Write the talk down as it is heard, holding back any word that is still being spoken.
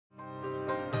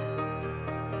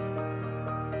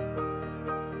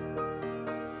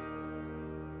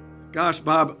Gosh,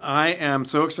 Bob, I am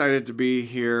so excited to be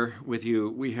here with you.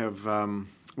 We have,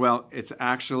 well, it's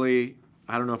actually,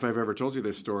 I don't know if I've ever told you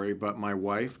this story, but my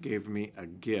wife gave me a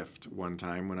gift one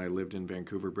time when I lived in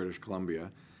Vancouver, British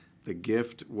Columbia. The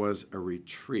gift was a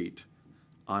retreat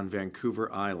on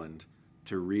Vancouver Island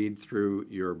to read through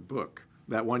your book.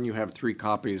 That one you have 3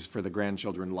 copies for the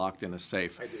grandchildren locked in a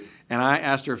safe. I do. And I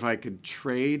asked her if I could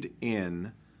trade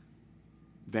in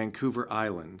Vancouver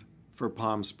Island for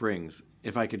Palm Springs,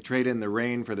 if I could trade in the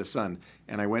rain for the sun.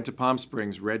 And I went to Palm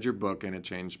Springs, read your book, and it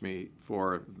changed me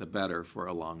for the better for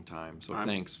a long time. So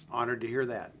thanks. Honored to hear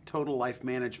that. Total Life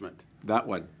Management, That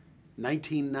one.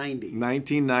 1990.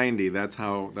 1990, that's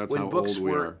how When books old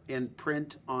we were are. in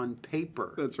print on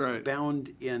paper. That's right.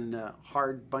 Bound in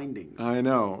hard bindings. I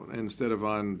know, instead of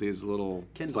on these little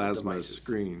Kindle plasma devices.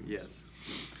 screens. Yes.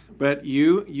 But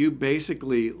you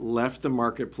basically left the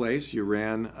marketplace. You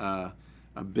ran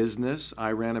a business.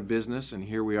 I ran a business, and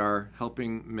here we are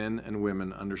helping men and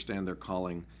women understand their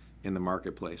calling in the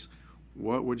marketplace.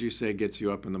 What would you say gets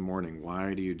you up in the morning?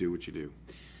 Why do you do what you do?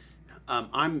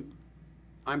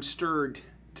 I'm stirred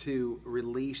to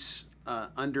release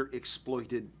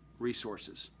underexploited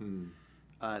resources.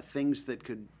 Things that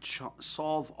could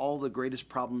solve all the greatest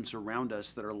problems around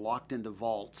us that are locked into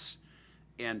vaults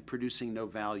and producing no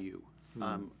value.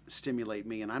 Stimulate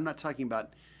me. And I'm not talking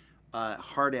about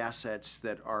hard assets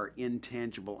that are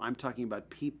intangible. I'm talking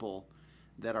about people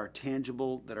that are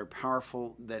tangible, that are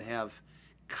powerful, that have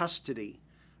custody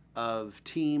of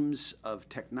teams, of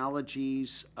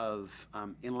technologies, of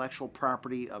intellectual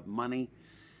property, of money,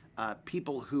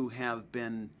 people who have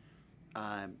been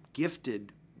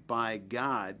gifted by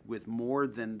God with more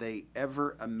than they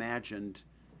ever imagined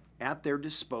at their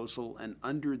disposal and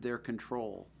under their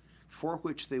control, for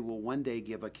which they will one day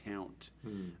give account.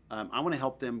 I want to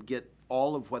help them get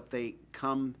all of what they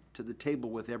come to the table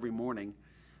with every morning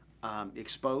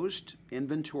exposed,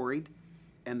 inventoried,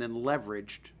 and then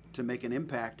leveraged to make an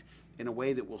impact in a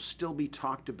way that will still be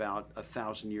talked about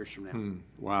 1,000 years from now.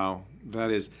 Wow,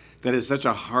 that is such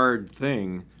a hard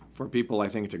thing for people, I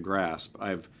think, to grasp.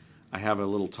 I have a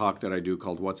little talk that I do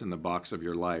called "What's in the Box of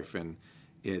Your Life," and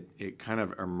it kind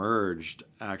of emerged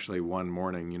actually one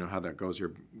morning. You know how that goes.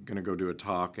 You're going to go do a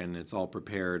talk, and it's all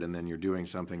prepared, and then you're doing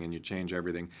something, and you change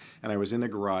everything. And I was in the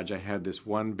garage. I had this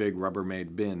one big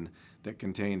Rubbermaid bin that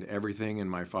contained everything in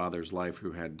my father's life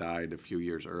who had died a few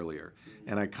years earlier.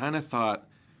 And I kind of thought,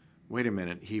 wait a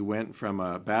minute, he went from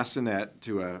a bassinet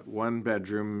to a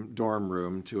 1-bedroom dorm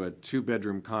room to a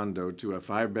 2-bedroom condo to a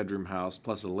 5-bedroom house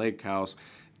plus a lake house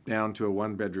down to a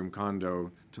 1-bedroom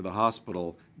condo to the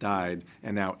hospital, died,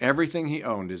 and now everything he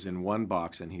owned is in one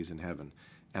box and he's in heaven.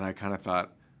 And I kind of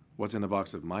thought, what's in the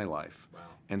box of my life? Wow.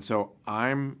 And so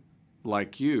I'm,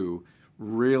 like you,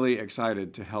 really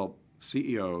excited to help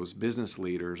CEOs, business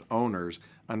leaders, owners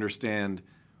understand,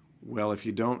 well, if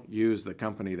you don't use the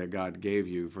company that God gave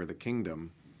you for the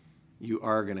kingdom, you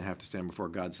are going to have to stand before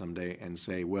God someday and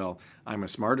say, well, I'm a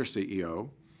smarter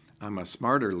CEO, I'm a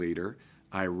smarter leader,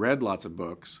 I read lots of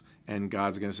books, and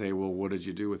God's going to say, well, what did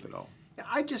you do with it all?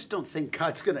 I just don't think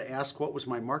God's going to ask what was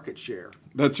my market share.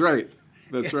 That's right.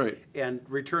 That's right. And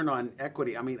return on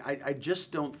equity. I mean, I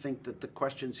just don't think that the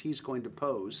questions he's going to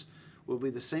pose will be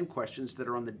the same questions that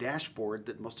are on the dashboard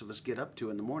that most of us get up to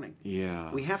in the morning.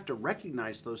 Yeah. We have to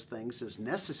recognize those things as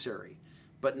necessary,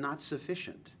 but not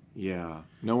sufficient. Yeah.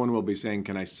 No one will be saying,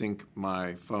 can I sync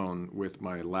my phone with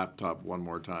my laptop one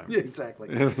more time? Exactly.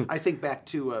 I think back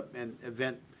to an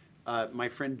event. My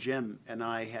friend Jim and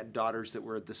I had daughters that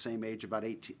were at the same age, about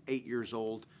 8 years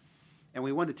old, and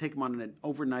we wanted to take them on an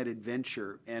overnight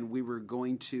adventure, and we were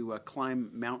going to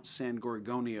climb Mount San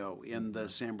Gorgonio in the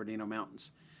San Bernardino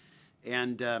Mountains.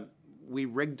 And we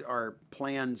rigged our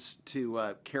plans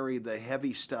to carry the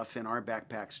heavy stuff in our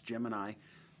backpacks, Jim and I,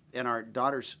 and our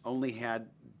daughters only had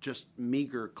just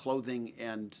meager clothing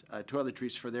and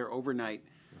toiletries for their overnight.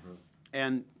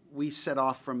 And we set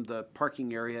off from the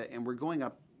parking area, and we're going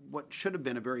up what should have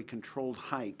been a very controlled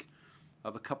hike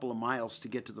of a couple of miles to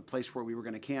get to the place where we were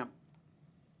going to camp.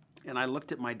 And I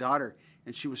looked at my daughter,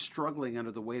 and she was struggling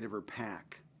under the weight of her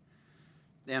pack.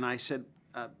 And I said,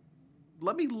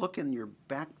 let me look in your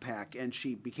backpack. And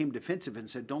she became defensive and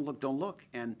said, don't look, don't look.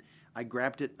 And I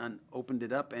grabbed it and opened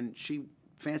it up, and she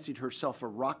fancied herself a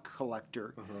rock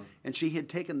collector. And she had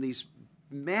taken these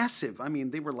massive, I mean,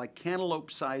 they were like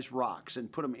cantaloupe-sized rocks,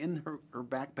 and put them in her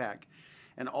backpack.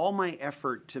 And all my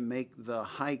effort to make the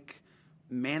hike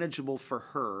manageable for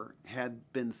her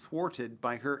had been thwarted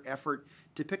by her effort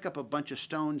to pick up a bunch of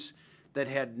stones that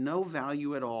had no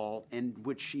value at all and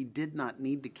which she did not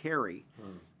need to carry.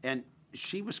 And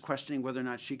she was questioning whether or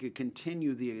not she could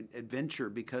continue the adventure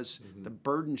because the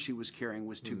burden she was carrying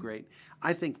was too great.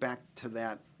 I think back to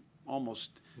that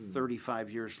almost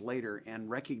 35 years later and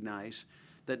recognize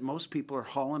that most people are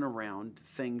hauling around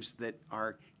things that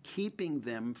are keeping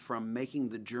them from making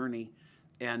the journey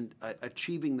and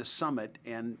achieving the summit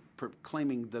and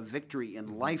proclaiming the victory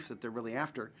in life that they're really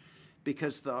after,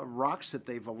 because the rocks that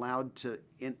they've allowed to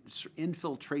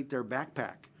infiltrate their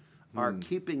backpack are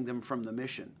keeping them from the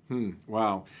mission.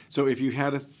 Wow. So if you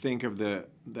had to think of the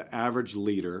average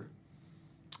leader,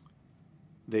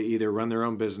 they either run their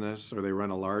own business or they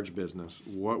run a large business.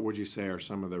 What would you say are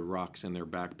some of the rocks in their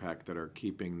backpack that are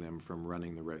keeping them from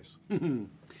running the race?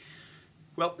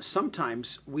 Well,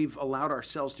 sometimes we've allowed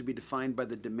ourselves to be defined by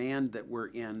the demand that we're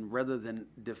in rather than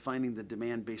defining the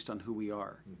demand based on who we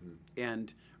are,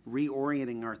 and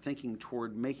reorienting our thinking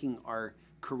toward making our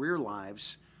career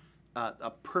lives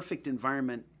a perfect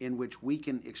environment in which we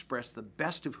can express the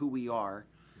best of who we are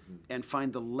and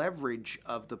find the leverage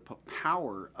of the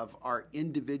power of our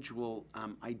individual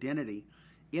identity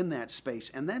in that space.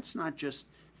 And that's not just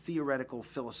theoretical,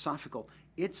 philosophical.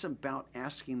 It's about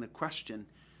asking the question,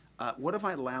 what have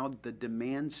I allowed the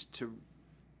demands to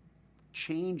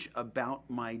change about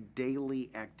my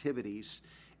daily activities?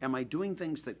 Am I doing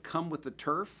things that come with the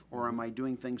turf, or am I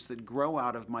doing things that grow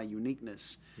out of my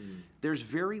uniqueness? There's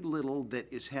very little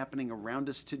that is happening around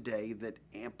us today that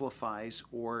amplifies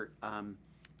or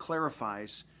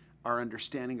clarifies our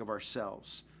understanding of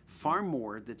ourselves. Far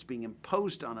more that's being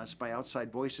imposed on us by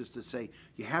outside voices that say,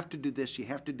 you have to do this, you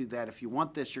have to do that. If you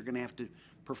want this, you're going to have to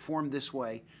perform this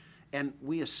way. And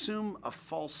we assume a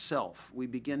false self. We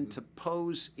begin to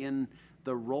pose in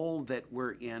the role that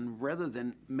we're in rather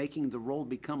than making the role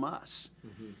become us.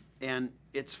 And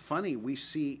it's funny, we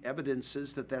see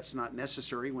evidences that that's not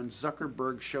necessary. When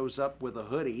Zuckerberg shows up with a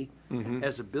hoodie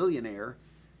as a billionaire,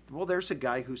 well, there's a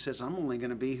guy who says, I'm only going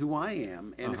to be who I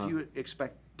am. And if you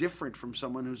expect different from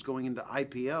someone who's going into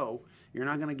IPO, you're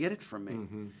not going to get it from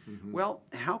me. Well,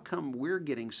 how come we're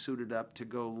getting suited up to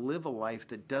go live a life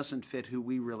that doesn't fit who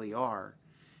we really are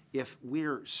if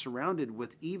we're surrounded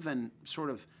with even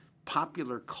sort of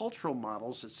popular cultural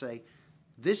models that say,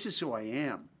 this is who I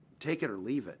am, take it or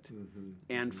leave it,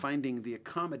 and finding the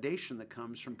accommodation that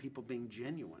comes from people being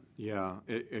genuine. Yeah,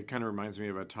 it kind of reminds me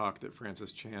of a talk that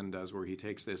Francis Chan does where he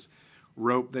takes this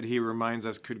rope that he reminds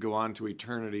us could go on to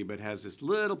eternity, but has this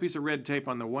little piece of red tape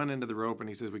on the one end of the rope, and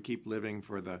he says we keep living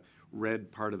for the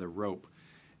red part of the rope.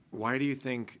 Why do you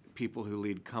think people who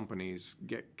lead companies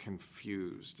get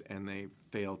confused and they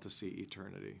fail to see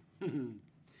eternity?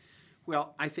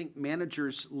 Well, I think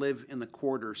managers live in the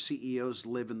quarter, CEOs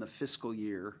live in the fiscal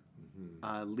year,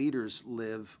 leaders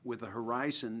live with a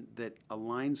horizon that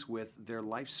aligns with their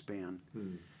lifespan.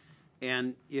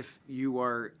 And if you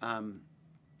are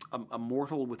a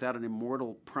mortal without an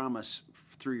immortal promise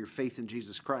through your faith in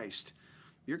Jesus Christ,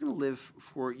 you're going to live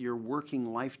for your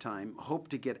working lifetime, hope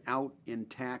to get out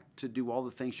intact, to do all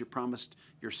the things you promised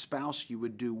your spouse you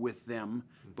would do with them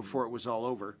before it was all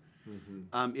over.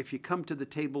 If you come to the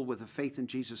table with a faith in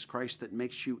Jesus Christ that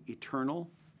makes you eternal,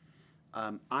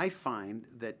 I find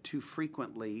that too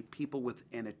frequently people with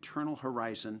an eternal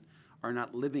horizon are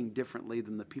not living differently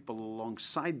than the people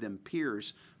alongside them,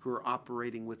 peers, who are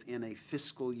operating within a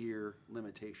fiscal year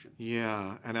limitation.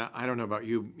 Yeah, and I don't know about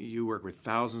you. You work with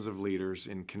thousands of leaders.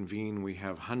 In Convene, we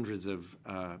have hundreds of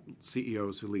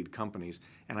CEOs who lead companies,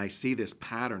 and I see this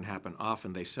pattern happen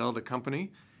often. They sell the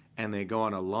company, and they go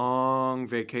on a long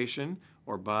vacation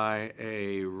or buy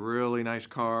a really nice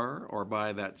car or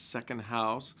buy that second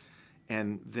house,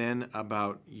 and then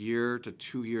about a year to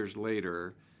 2 years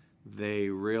later, they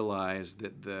realize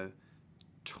that the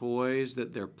toys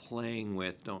that they're playing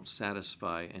with don't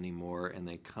satisfy anymore, and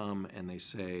they come and they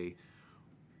say,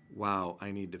 wow,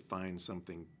 I need to find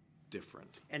something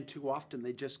different. And too often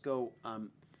they just go,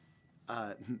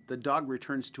 the dog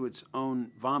returns to its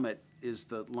own vomit is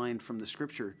the line from the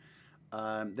scripture.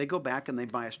 They go back and they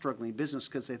buy a struggling business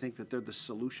because they think that they're the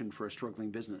solution for a struggling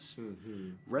business,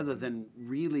 rather than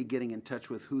really getting in touch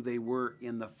with who they were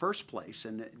in the first place.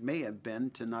 And it may have been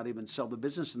to not even sell the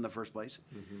business in the first place.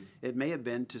 It may have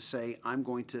been to say, I'm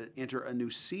going to enter a new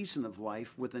season of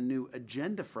life with a new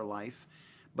agenda for life,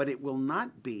 but it will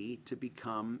not be to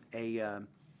become a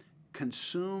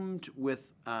consumed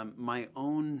with my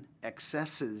own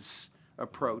excesses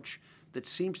approach that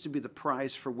seems to be the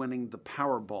prize for winning the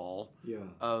Powerball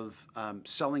of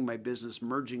selling my business,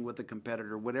 merging with a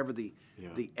competitor, whatever the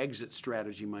exit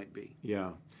strategy might be.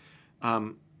 Yeah.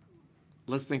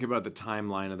 Let's think about the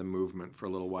timeline of the movement for a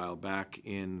little while. Back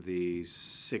in the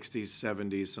 60s,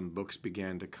 70s, some books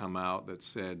began to come out that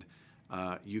said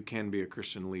you can be a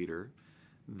Christian leader.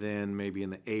 Then maybe in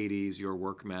the 80s, Your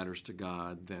Work Matters to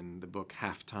God. Then the book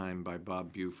Halftime by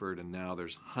Bob Buford. And now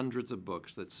there's hundreds of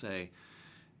books that say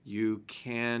you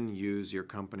can use your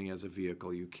company as a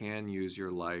vehicle. You can use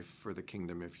your life for the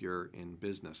kingdom if you're in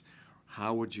business.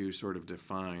 How would you sort of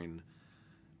define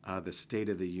the state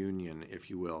of the union, if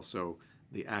you will? So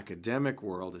the academic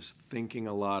world is thinking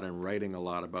a lot and writing a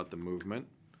lot about the movement.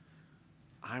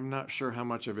 I'm not sure how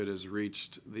much of it has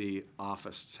reached the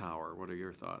office tower. What are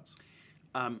your thoughts?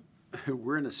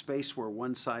 We're in a space where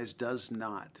one size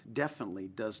definitely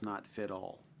does not fit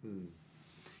all.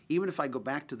 Even if I go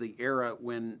back to the era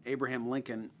when Abraham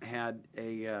Lincoln had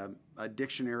a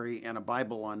dictionary and a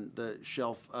Bible on the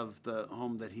shelf of the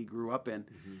home that he grew up in,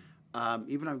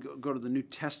 even if I go to the New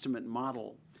Testament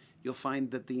model, you'll find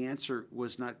that the answer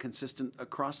was not consistent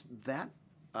across that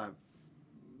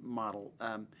model.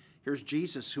 Here's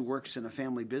Jesus, who works in a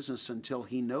family business until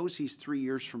he knows he's 3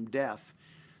 years from death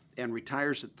and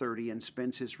retires at 30 and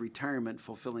spends his retirement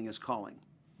fulfilling his calling.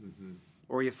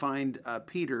 Or you find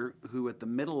Peter, who at the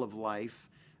middle of life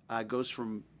goes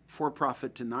from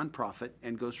for-profit to non-profit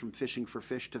and goes from fishing for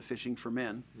fish to fishing for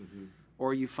men.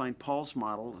 Or you find Paul's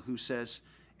model, who says,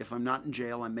 if I'm not in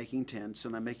jail, I'm making tents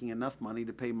and I'm making enough money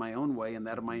to pay my own way and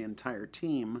that of my entire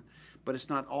team. But it's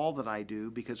not all that I do,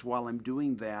 because while I'm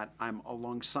doing that, I'm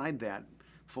alongside that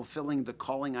fulfilling the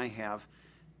calling I have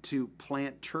to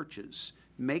plant churches,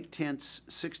 make tents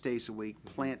 6 days a week,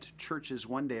 plant churches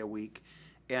 1 day a week,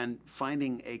 and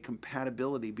finding a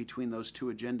compatibility between those two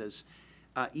agendas.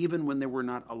 Even when there were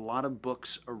not a lot of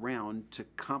books around to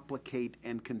complicate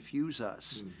and confuse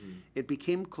us, it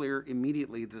became clear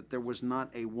immediately that there was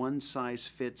not a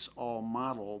one-size-fits-all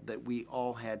model that we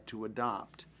all had to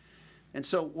adopt. And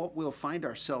so what we'll find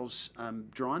ourselves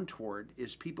drawn toward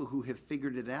is people who have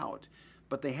figured it out,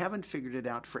 but they haven't figured it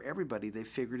out for everybody. They've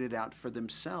figured it out for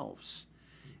themselves.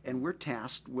 And we're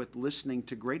tasked with listening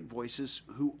to great voices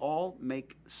who all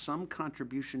make some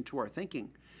contribution to our thinking,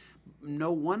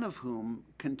 no one of whom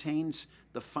contains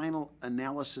the final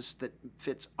analysis that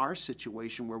fits our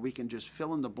situation, where we can just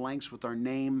fill in the blanks with our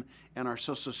name and our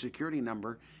social security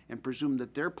number and presume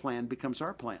that their plan becomes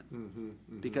our plan.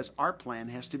 Because our plan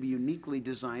has to be uniquely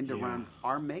designed around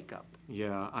our makeup.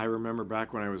 Yeah, I remember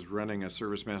back when I was running a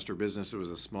ServiceMaster business, it was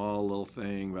a small little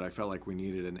thing, but I felt like we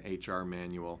needed an HR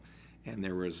manual. And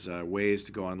there was ways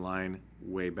to go online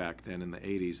way back then in the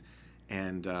 80s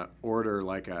and order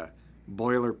like a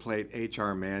boilerplate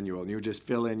HR manual. And you would just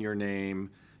fill in your name,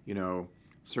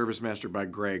 ServiceMaster by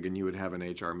Greg, and you would have an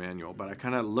HR manual. But I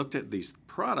kind of looked at these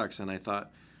products and I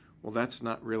thought, well, that's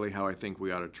not really how I think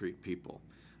we ought to treat people.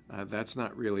 That's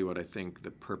not really what I think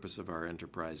the purpose of our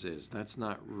enterprise is. That's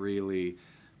not really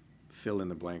fill in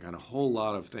the blank on a whole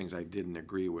lot of things I didn't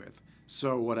agree with.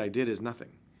 So what I did is nothing.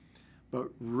 But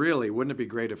really, wouldn't it be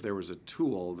great if there was a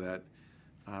tool that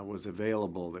was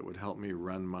available that would help me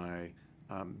run my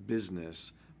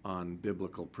business on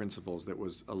biblical principles that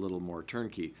was a little more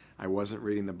turnkey? I wasn't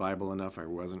reading the Bible enough. I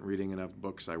wasn't reading enough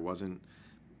books. I wasn't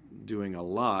doing a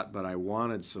lot, but I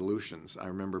wanted solutions. I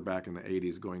remember back in the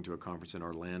 80s going to a conference in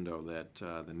Orlando that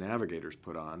the Navigators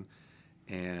put on,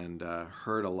 and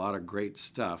heard a lot of great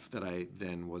stuff that I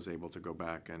then was able to go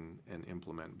back and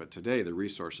implement. But today, the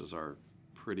resources are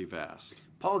pretty vast.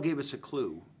 Paul gave us a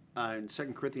clue in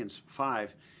 2 Corinthians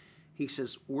 5. He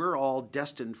says, we're all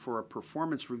destined for a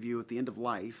performance review at the end of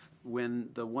life, when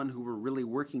the one who we're really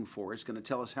working for is going to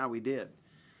tell us how we did,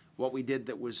 what we did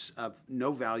that was of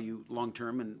no value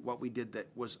long-term and what we did that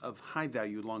was of high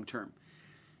value long-term.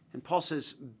 And Paul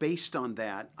says, based on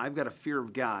that, I've got a fear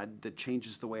of God that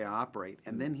changes the way I operate.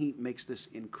 And then he makes this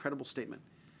incredible statement.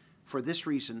 For this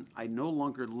reason, I no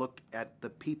longer look at the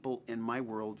people in my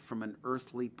world from an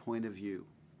earthly point of view.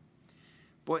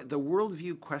 Boy, the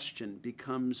worldview question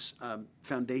becomes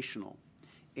foundational.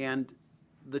 And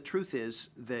the truth is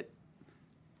that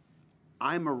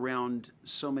I'm around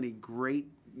so many great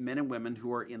men and women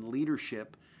who are in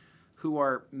leadership, who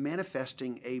are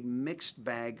manifesting a mixed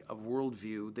bag of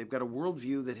worldview. They've got a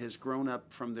worldview that has grown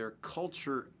up from their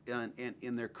culture and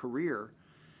in their career,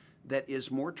 that is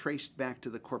more traced back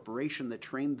to the corporation that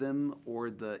trained them,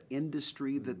 or the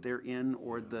industry that they're in,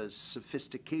 or the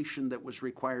sophistication that was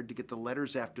required to get the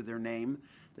letters after their name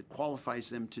that qualifies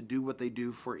them to do what they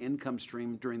do for income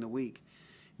stream during the week.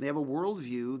 They have a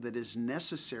worldview that is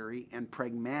necessary and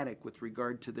pragmatic with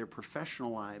regard to their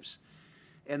professional lives.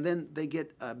 And then they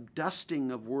get a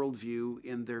dusting of worldview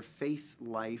in their faith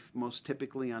life, most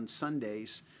typically on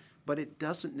Sundays, but it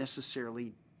doesn't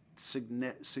necessarily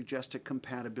suggest a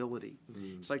compatibility.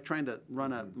 It's like trying to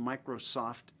run a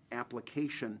Microsoft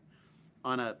application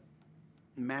on a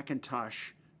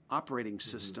Macintosh operating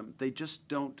system. They just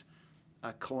don't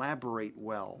collaborate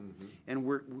well. And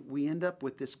we end up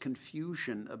with this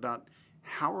confusion about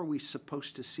how are we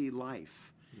supposed to see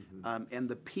life and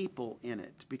the people in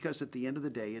it. Because at the end of the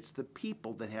day, it's the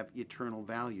people that have eternal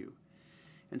value.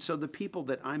 And so the people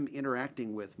that I'm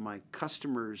interacting with, my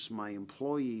customers, my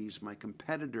employees, my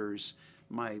competitors,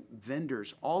 my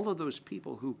vendors, all of those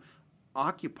people who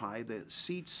occupy the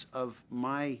seats of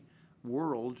my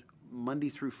world Monday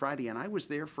through Friday, and I was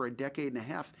there for a decade and a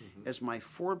half as my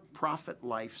for-profit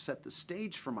life set the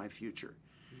stage for my future.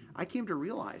 I came to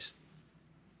realize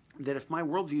that if my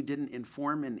worldview didn't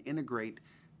inform and integrate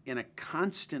in a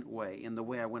constant way in the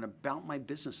way I went about my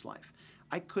business life,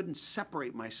 I couldn't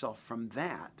separate myself from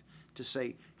that to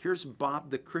say, here's Bob,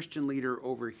 the Christian leader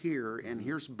over here, and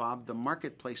here's Bob, the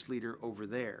marketplace leader over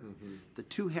there. The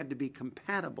two had to be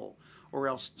compatible, or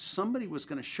else somebody was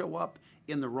going to show up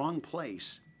in the wrong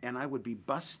place and I would be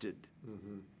busted.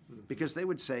 Because they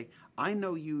would say, I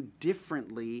know you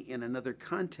differently in another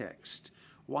context.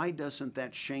 Why doesn't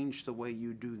that change the way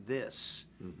you do this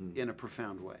in a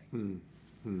profound way?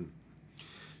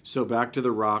 So back to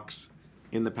the rocks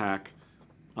in the pack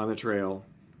on the trail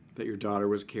that your daughter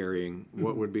was carrying.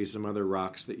 What would be some other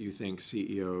rocks that you think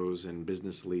CEOs and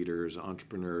business leaders,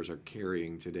 entrepreneurs are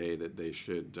carrying today that they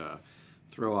should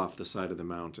throw off the side of the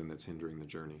mountain that's hindering the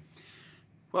journey?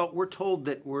 Well, we're told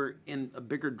that we're in a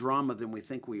bigger drama than we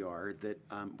think we are, that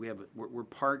we're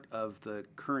part of the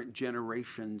current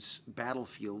generation's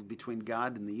battlefield between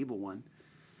God and the evil one.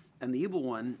 And the evil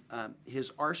one,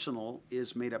 his arsenal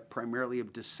is made up primarily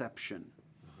of deception,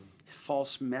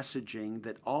 false messaging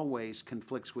that always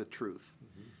conflicts with truth.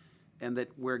 And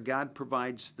that where God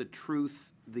provides the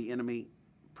truth, the enemy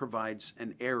provides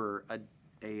an error,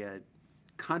 a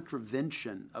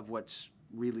contravention of what's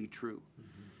really true.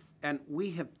 And we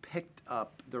have picked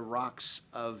up the rocks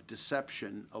of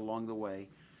deception along the way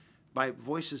by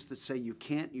voices that say you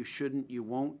can't, you shouldn't, you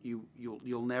won't,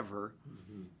 you'll never.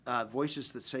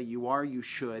 Voices that say you are, you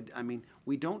should. I mean,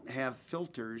 we don't have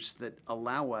filters that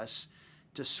allow us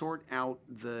to sort out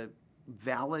the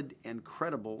valid and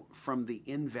credible from the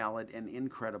invalid and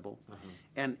incredible.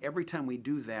 And every time we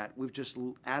do that, we've just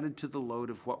added to the load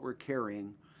of what we're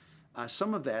carrying.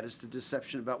 Some of that is the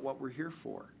deception about what we're here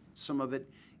for. Some of it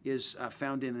is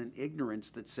found in an ignorance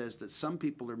that says that some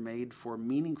people are made for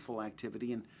meaningful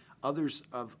activity and others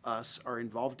of us are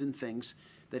involved in things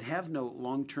that have no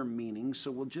long-term meaning. So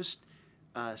we'll just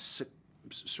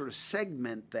sort of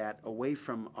segment that away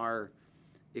from our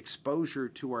exposure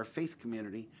to our faith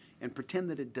community and pretend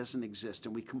that it doesn't exist.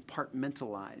 And we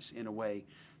compartmentalize in a way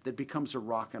that becomes a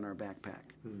rock in our backpack.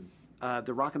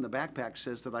 The rock in the backpack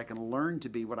says that I can learn to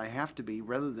be what I have to be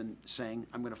rather than saying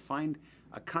I'm going to find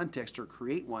a context or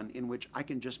create one in which I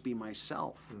can just be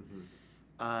myself.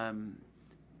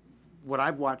 What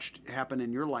I've watched happen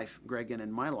in your life, Greg, and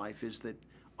in my life is that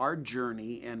our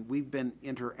journey, and we've been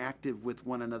interactive with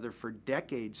one another for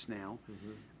decades now.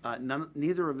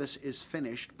 Neither of us is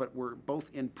finished, but we're both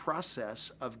in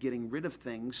process of getting rid of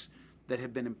things that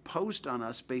have been imposed on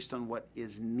us based on what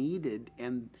is needed,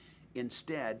 and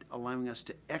instead allowing us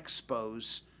to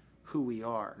expose who we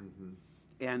are.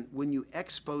 And when you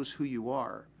expose who you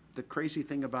are, the crazy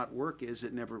thing about work is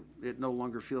it no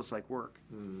longer feels like work.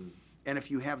 And if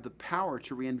you have the power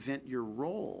to reinvent your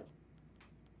role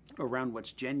around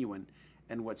what's genuine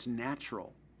and what's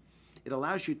natural, it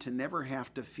allows you to never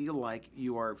have to feel like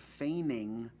you are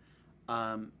feigning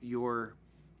your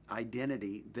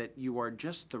identity, that you are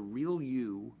just the real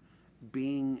you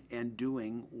being and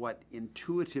doing what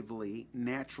intuitively,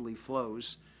 naturally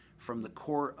flows from the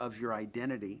core of your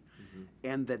identity,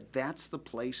 and that's the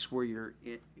place where you're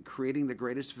creating the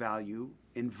greatest value,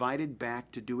 invited back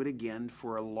to do it again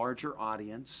for a larger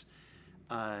audience,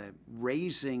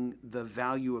 raising the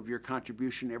value of your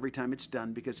contribution every time it's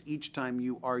done, because each time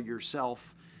you are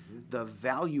yourself, the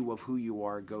value of who you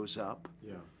are goes up.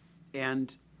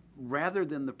 And rather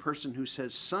than the person who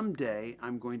says, someday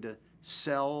I'm going to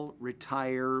sell,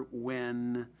 retire,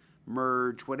 win,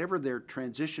 merge, whatever their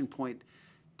transition point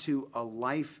to a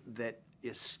life that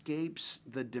escapes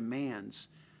the demands,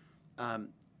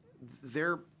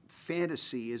 their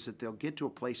fantasy is that they'll get to a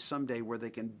place someday where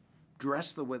they can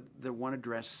dress the way they want to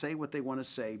dress, say what they want to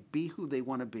say, be who they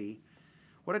want to be.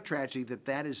 What a tragedy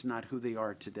that is not who they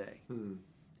are today.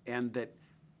 And that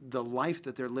the life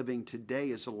that they're living today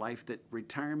is a life that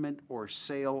retirement or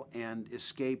sale and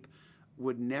escape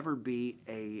would never be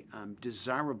a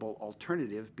desirable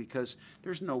alternative, because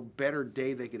there's no better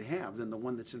day they could have than the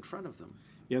one that's in front of them.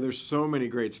 Yeah, there's so many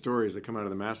great stories that come out of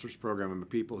the master's program of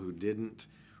people who didn't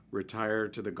retire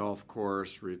to the golf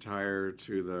course, retire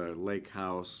to the lake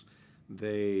house.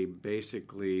 they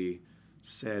basically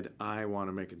said, I want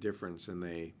to make a difference, and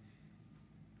they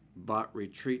bought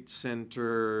retreat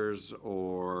centers,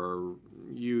 or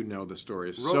you know the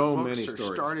stories. Wrote So books many or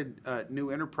stories. started new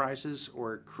enterprises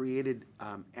or created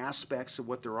aspects of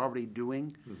what they're already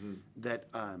doing that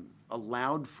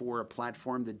allowed for a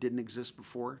platform that didn't exist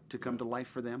before to come to life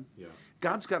for them. Yeah.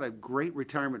 God's got a great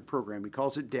retirement program. He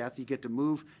calls it Death. You get to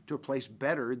move to a place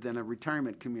better than a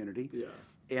retirement community. Yeah.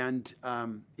 And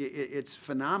it's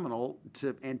phenomenal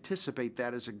to anticipate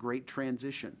that as a great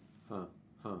transition.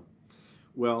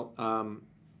 Well,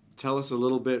 tell us a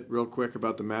little bit real quick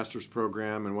about the master's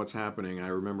program and what's happening. I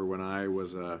remember when I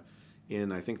was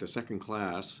in, I think, the second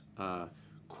class,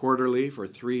 quarterly for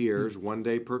 3 years, 1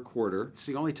 day per quarter. It's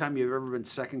the only time you've ever been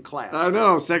second class. I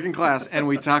know, second class. And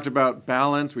we talked about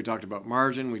balance, we talked about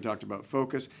margin, we talked about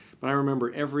focus. But I remember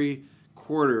every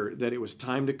quarter that it was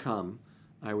time to come.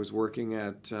 I was working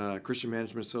at Christian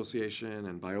Management Association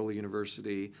and Biola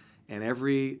University, and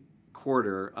every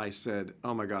quarter I said,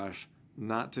 oh my gosh,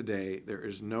 not today. There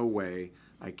is no way.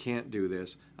 I can't do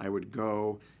this. I would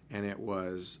go, and it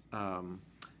was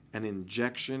an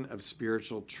injection of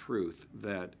spiritual truth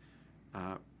that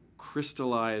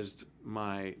crystallized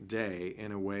my day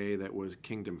in a way that was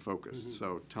kingdom focused.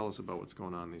 So tell us about what's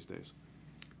going on these days.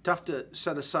 Tough to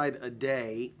set aside a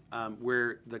day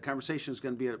where the conversation is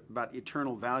going to be about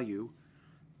eternal value,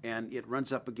 and it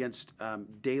runs up against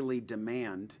daily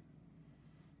demand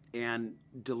and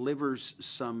delivers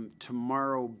some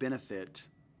tomorrow benefit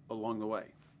along the way.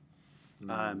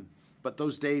 But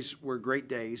those days were great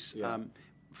days. Yeah.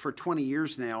 For 20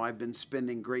 years now, I've been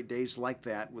spending great days like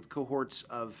that with cohorts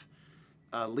of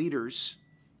leaders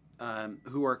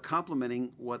who are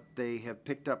complementing what they have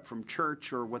picked up from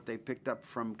church or what they picked up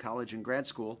from college and grad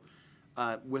school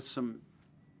with some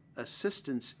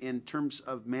assistance in terms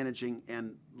of managing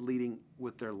and leading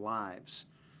with their lives.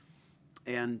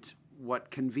 And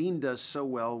what Convene does so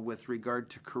well with regard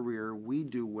to career, we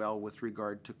do well with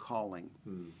regard to calling.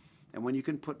 And when you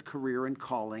can put career and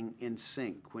calling in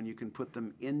sync, when you can put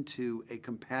them into a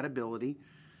compatibility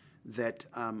that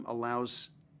allows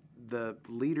the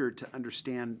leader to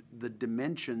understand the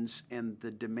dimensions and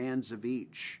the demands of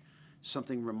each,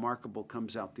 something remarkable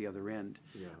comes out the other end.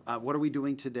 Yeah. What are we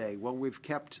doing today? Well, we've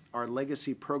kept our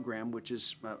legacy program, which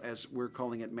is, as we're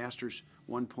calling it, Masters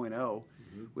 1.0,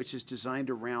 which is designed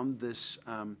around this,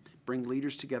 bring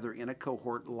leaders together in a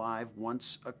cohort live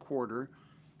once a quarter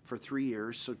for 3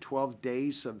 years. So 12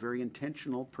 days of very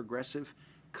intentional, progressive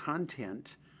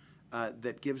content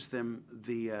that gives them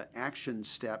the action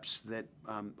steps that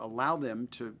allow them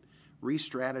to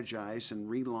re-strategize and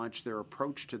relaunch their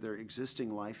approach to their existing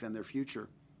life and their future.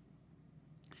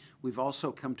 We've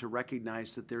also come to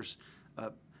recognize that there's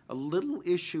a little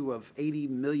issue of 80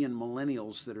 million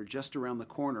millennials that are just around the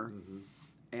corner.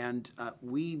 And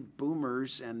we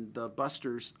boomers and the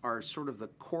busters are sort of the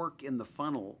cork in the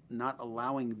funnel, not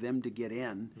allowing them to get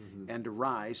in and to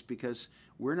rise, because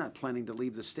we're not planning to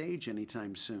leave the stage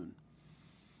anytime soon.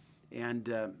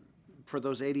 And for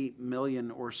those 80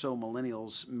 million or so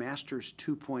millennials, Masters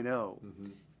 2.0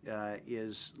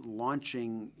 is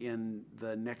launching in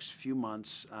the next few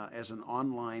months as an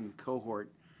online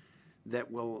cohort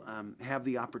that will have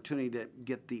the opportunity to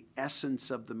get the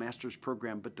essence of the Masters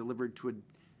program, but delivered to a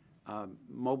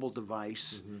mobile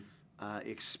device,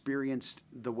 experienced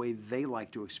the way they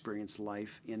like to experience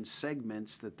life in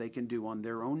segments that they can do on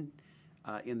their own,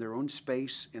 in their own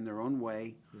space, in their own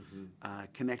way,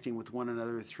 connecting with one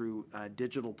another through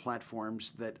digital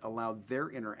platforms that allow their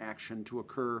interaction to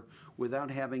occur without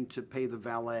having to pay the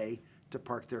valet to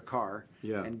park their car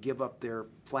and give up their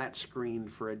flat screen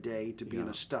for a day to be in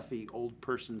a stuffy old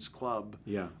person's club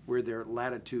where their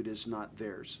latitude is not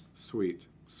theirs. Sweet,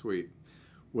 sweet.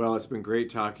 Well, it's been great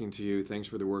talking to you. Thanks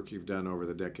for the work you've done over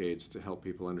the decades to help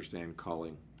people understand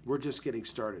calling. We're just getting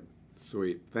started.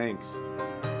 Sweet. Thanks.